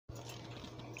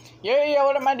Yo,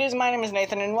 what up, my dudes? My name is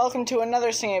Nathan, and welcome to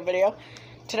another singing video.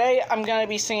 Today, I'm going to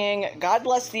be singing God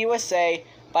Bless the USA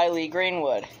by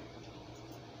Greenwood.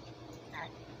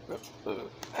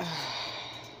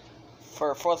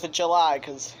 For 4th of July,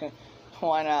 because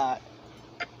why not?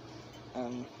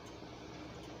 And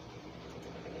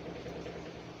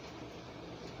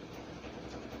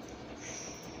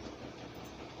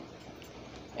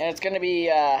it's going to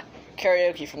be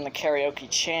karaoke from the karaoke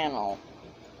channel.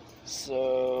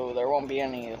 So there won't be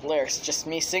any lyrics, just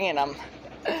me singing them.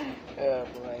 Oh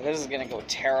boy, this is gonna go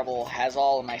terrible, as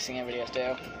all of my singing videos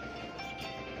do.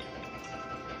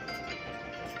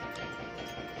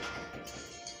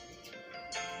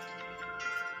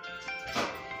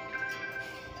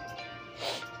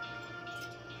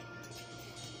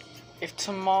 If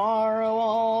tomorrow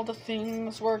all the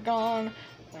things were gone,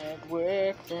 I'd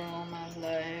work for all my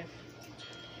life,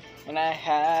 and I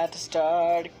had to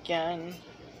start again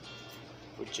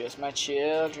with just my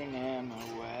children and my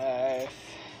wife.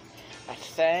 I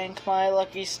thank my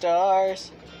lucky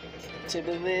stars to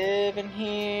be living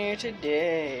here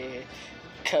today,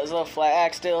 'cause the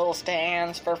flag still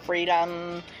stands for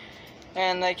freedom,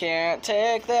 and they can't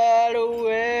take that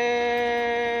away.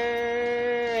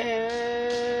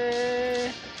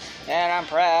 And I'm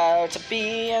proud to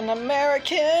be an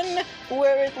American,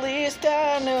 where at least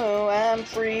I know I'm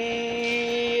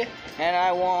free. And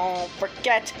I won't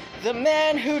forget the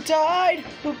men who died,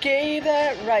 who gave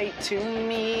that right to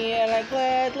me. And I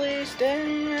gladly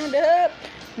stand up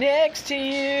next to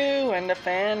you and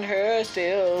defend her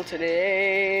still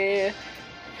today.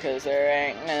 'Cause there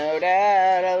ain't no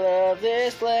doubt I love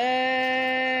this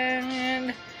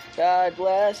land. God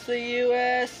bless the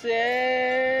USA.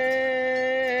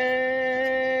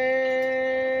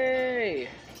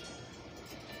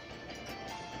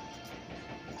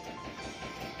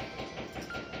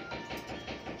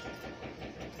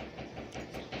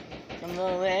 From the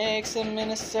lakes of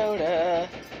Minnesota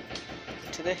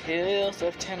to the hills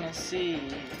of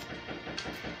Tennessee,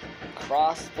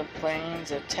 across the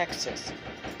plains of Texas,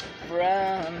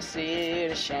 from sea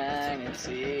to shining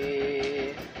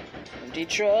sea, from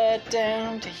Detroit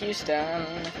down to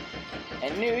Houston,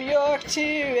 and New York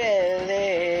to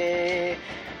L.A.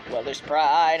 Well, there's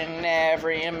pride in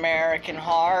every American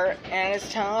heart, and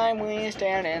it's time we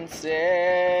stand and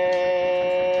say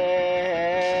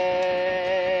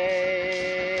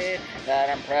that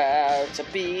I'm proud to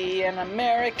be an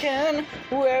American,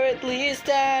 where at least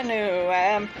I know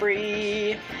I'm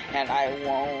free. And I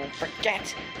won't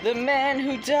forget the men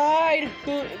who died,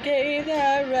 who gave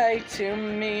that right to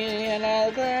me. And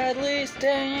I'll gladly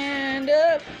stand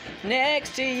up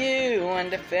next to you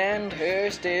and defend her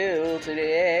still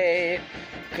today.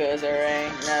 'Cause there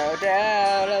ain't no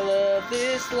doubt I love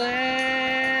this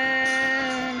land.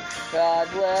 God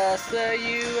bless the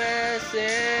USA.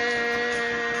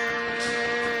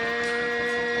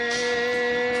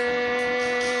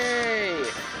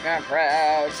 I'm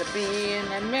proud to be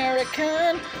an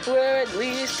American, where at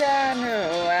least I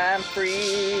know I'm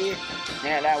free.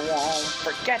 And I won't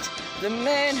forget the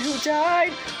men who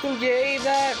died, who gave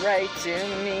that right to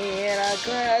me. And I'll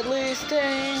gladly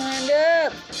stand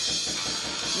up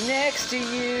next to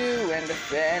you and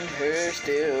defend her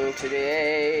still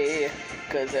today.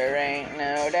 'Cause there ain't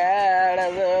no doubt I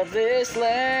love this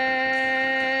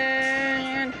land.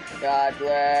 God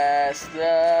bless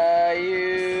the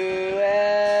USA.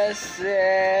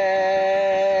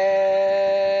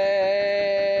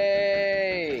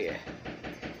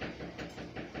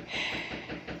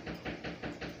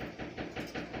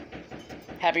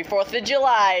 Happy 4th of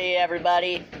July,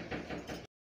 everybody.